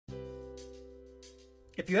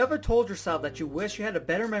If you ever told yourself that you wish you had a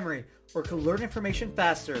better memory or could learn information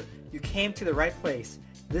faster, you came to the right place.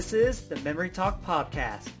 This is the Memory Talk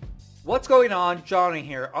Podcast. What's going on? Johnny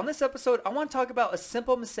here. On this episode, I want to talk about a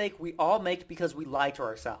simple mistake we all make because we lie to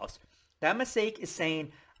ourselves. That mistake is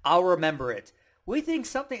saying, I'll remember it. We think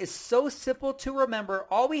something is so simple to remember,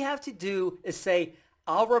 all we have to do is say,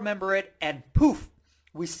 I'll remember it, and poof,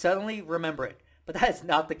 we suddenly remember it. But that is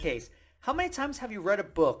not the case. How many times have you read a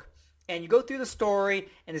book and you go through the story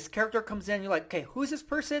and this character comes in and you're like, okay, who's this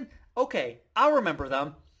person? Okay, I'll remember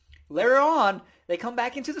them. Later on, they come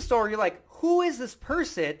back into the story. You're like, who is this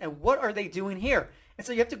person and what are they doing here? And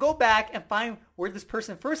so you have to go back and find where this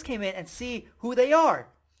person first came in and see who they are.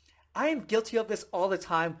 I am guilty of this all the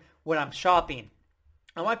time when I'm shopping.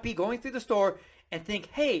 I might be going through the store and think,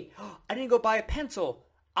 hey, I didn't go buy a pencil.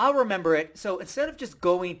 I'll remember it. So instead of just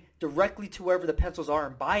going directly to wherever the pencils are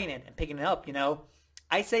and buying it and picking it up,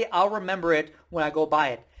 I say I'll remember it when I go buy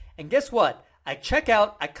it. And guess what? I check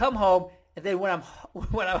out, I come home, and then when I'm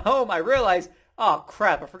home, I realize, oh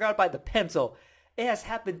crap, I forgot to buy the pencil. It has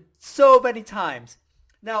happened so many times.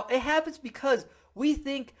 Now, it happens because we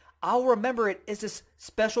think I'll remember it is this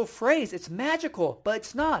special phrase. It's magical, but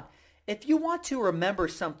it's not. If you want to remember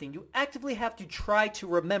something, you actively have to try to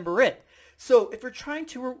remember it. So if you're trying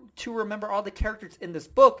to remember all the characters in this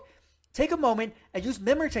book, take a moment and use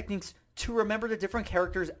memory techniques to remember the different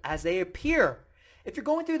characters as they appear. If you're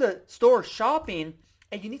going through the store shopping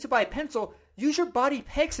and you need to buy a pencil, use your body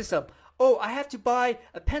peg system. Oh, I have to buy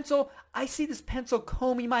a pencil. I see this pencil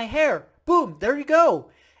combing my hair. Boom, there you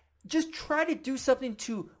go. Just try to do something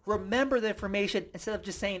to remember the information instead of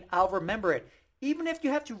just saying, I'll remember it. Even if you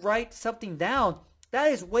have to write something down,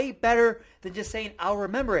 that is way better than just saying, I'll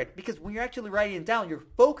remember it. Because when you're actually writing it down, you're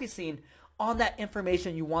focusing on that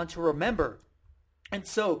information you want to remember. And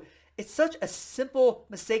so it's such a simple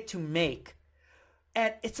mistake to make.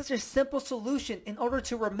 And it's such a simple solution in order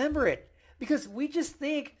to remember it. Because we just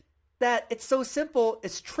think that it's so simple,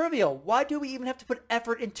 it's trivial. Why do we even have to put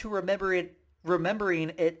effort into remembering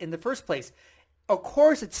it in the first place? Of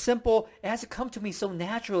course it's simple. It has to come to me so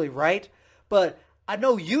naturally, right? But I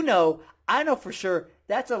know I know for sure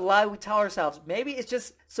that's a lie we tell ourselves. Maybe it's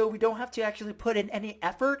just so we don't have to actually put in any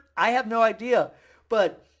effort. I have no idea.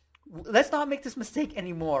 But let's not make this mistake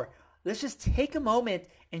anymore. Let's just take a moment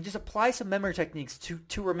and just apply some memory techniques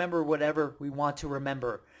to remember whatever we want to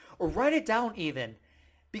remember. Or write it down even.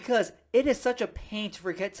 Because it is such a pain to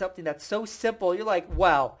forget something that's so simple. You're like,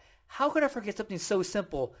 wow, how could I forget something so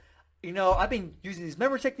simple? I've been using these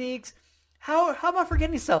memory techniques. How am I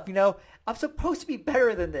forgetting stuff? I'm supposed to be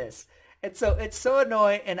better than this. And so it's so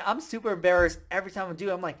annoying, and I'm super embarrassed every time I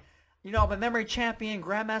do. I'm like, I'm a memory champion,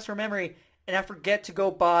 grandmaster memory, and I forget to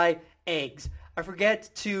go buy eggs. I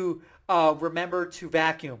forget to remember to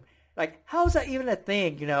vacuum. Like, how is that even a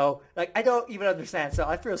thing, I don't even understand. So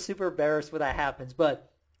I feel super embarrassed when that happens.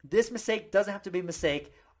 But this mistake doesn't have to be a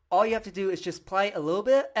mistake. All you have to do is just apply a little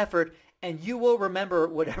bit of effort, and you will remember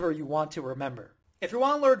whatever you want to remember. If you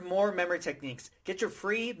want to learn more memory techniques, get your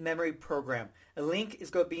free memory program. A link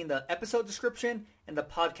is going to be in the episode description and the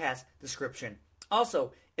podcast description.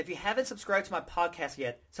 Also, if you haven't subscribed to my podcast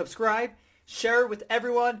yet, subscribe, share it with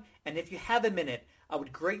everyone, and if you have a minute, I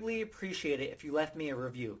would greatly appreciate it if you left me a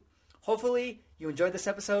review. Hopefully, you enjoyed this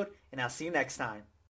episode, and I'll see you next time.